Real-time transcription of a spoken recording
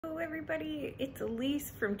everybody, it's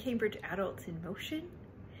Elyse from Cambridge Adults in Motion,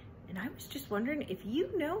 and I was just wondering if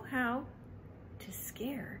you know how to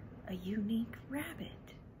scare a unique rabbit.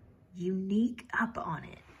 Unique up on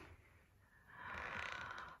it.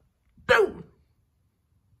 Boom!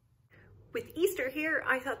 With Easter here,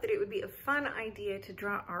 I thought that it would be a fun idea to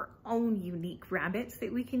draw our own unique rabbits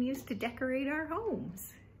that we can use to decorate our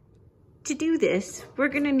homes. To do this, we're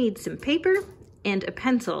gonna need some paper and a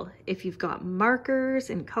pencil. If you've got markers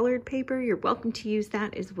and colored paper, you're welcome to use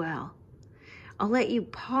that as well. I'll let you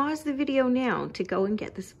pause the video now to go and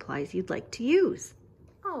get the supplies you'd like to use.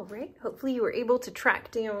 All right, hopefully you were able to track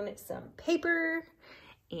down some paper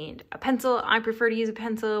and a pencil. I prefer to use a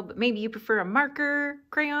pencil, but maybe you prefer a marker,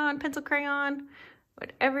 crayon, pencil, crayon,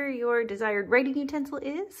 whatever your desired writing utensil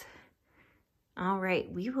is. All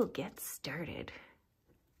right, we will get started.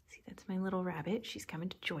 See, that's my little rabbit. She's coming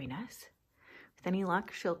to join us. With any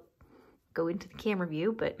luck, she'll go into the camera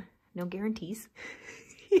view, but no guarantees.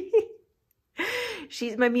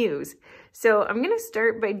 She's my muse. So I'm gonna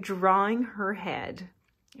start by drawing her head.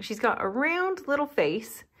 She's got a round little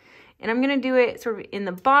face, and I'm gonna do it sort of in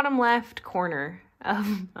the bottom left corner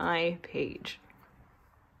of my page.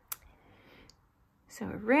 So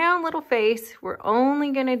a round little face, we're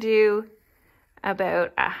only gonna do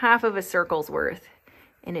about a half of a circle's worth.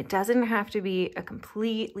 And it doesn't have to be a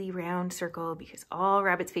completely round circle because all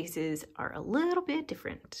rabbits' faces are a little bit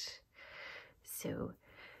different. So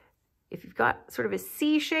if you've got sort of a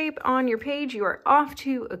C shape on your page, you are off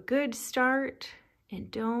to a good start.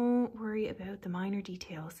 And don't worry about the minor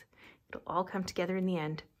details. It'll all come together in the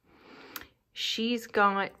end. She's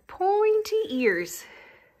got pointy ears.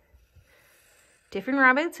 Different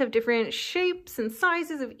rabbits have different shapes and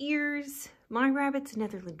sizes of ears. My rabbit's a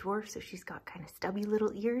Netherland dwarf, so she's got kind of stubby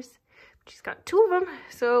little ears. She's got two of them,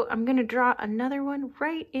 so I'm gonna draw another one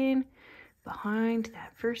right in behind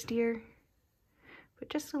that first ear, but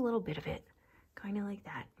just a little bit of it, kind of like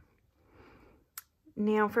that.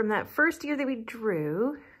 Now from that first ear that we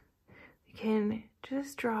drew, we can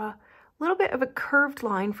just draw a little bit of a curved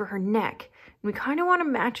line for her neck. And we kind of want to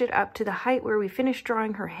match it up to the height where we finished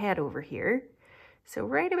drawing her head over here. So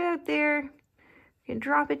right about there, you can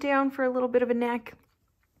drop it down for a little bit of a neck.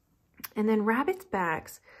 And then rabbits'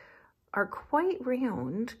 backs are quite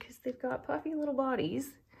round because they've got puffy little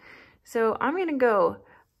bodies. So I'm going to go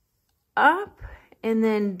up and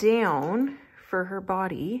then down for her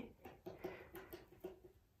body.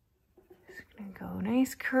 Just going to go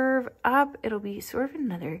nice curve up. It'll be sort of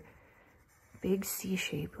another big C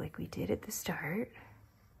shape like we did at the start.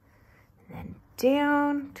 And then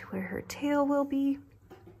down to where her tail will be.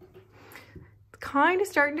 Kind of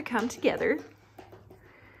starting to come together.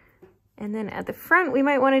 And then at the front, we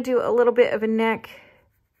might want to do a little bit of a neck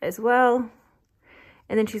as well.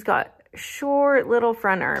 And then she's got short little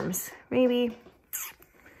front arms, maybe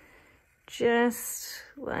just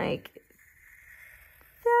like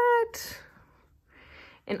that.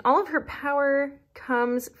 And all of her power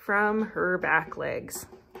comes from her back legs.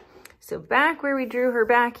 So back where we drew her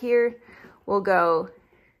back here, we'll go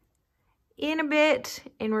in a bit,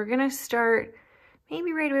 and we're gonna start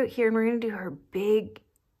maybe right about here, and we're gonna do her big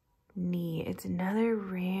knee. It's another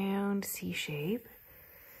round C shape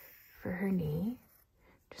for her knee,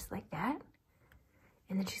 just like that.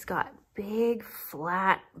 And then she's got big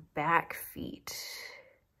flat back feet.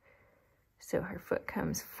 So her foot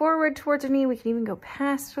comes forward towards her knee. We can even go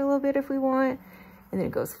past her a little bit if we want. And then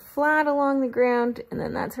it goes flat along the ground, and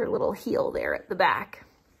then that's her little heel there at the back.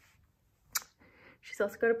 She's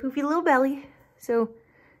also got a poofy little belly, so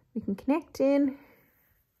we can connect in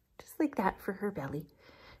just like that for her belly.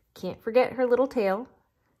 Can't forget her little tail.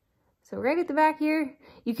 So right at the back here,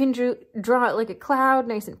 you can draw it like a cloud,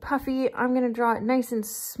 nice and puffy. I'm gonna draw it nice and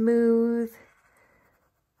smooth.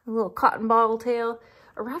 A little cotton ball tail.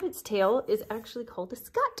 A rabbit's tail is actually called a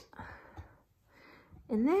scut.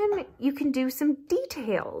 And then you can do some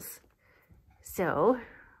details. So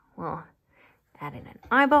we'll add in an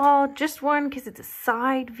eyeball, just one because it's a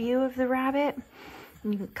side view of the rabbit.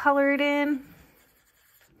 And you can color it in.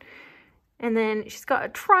 And then she's got a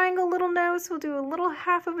triangle little nose. We'll do a little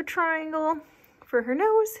half of a triangle for her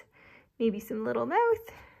nose, maybe some little mouth.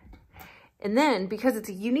 And then because it's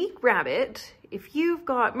a unique rabbit, if you've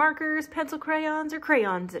got markers, pencil crayons, or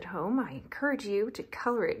crayons at home, I encourage you to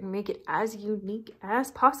color it and make it as unique as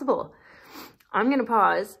possible. I'm gonna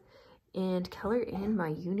pause and color in my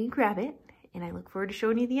unique rabbit, and I look forward to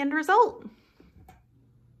showing you the end result.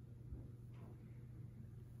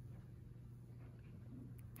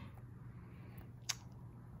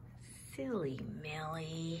 Silly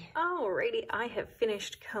Millie. Alrighty, I have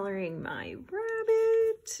finished coloring my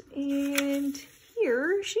rabbit, and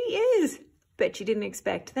here she is. Bet you didn't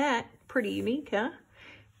expect that. Pretty unique, huh?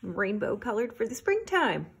 Rainbow colored for the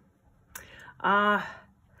springtime.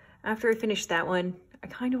 After I finished that one, I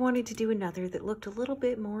kind of wanted to do another that looked a little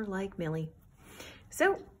bit more like Millie.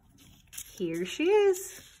 So here she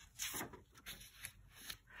is.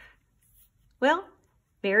 Well,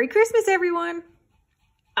 Merry Christmas, everyone.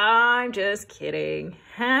 I'm just kidding.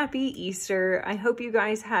 Happy Easter. I hope you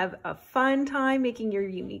guys have a fun time making your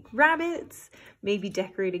unique rabbits, maybe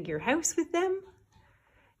decorating your house with them.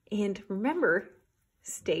 And remember,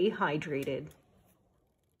 stay hydrated.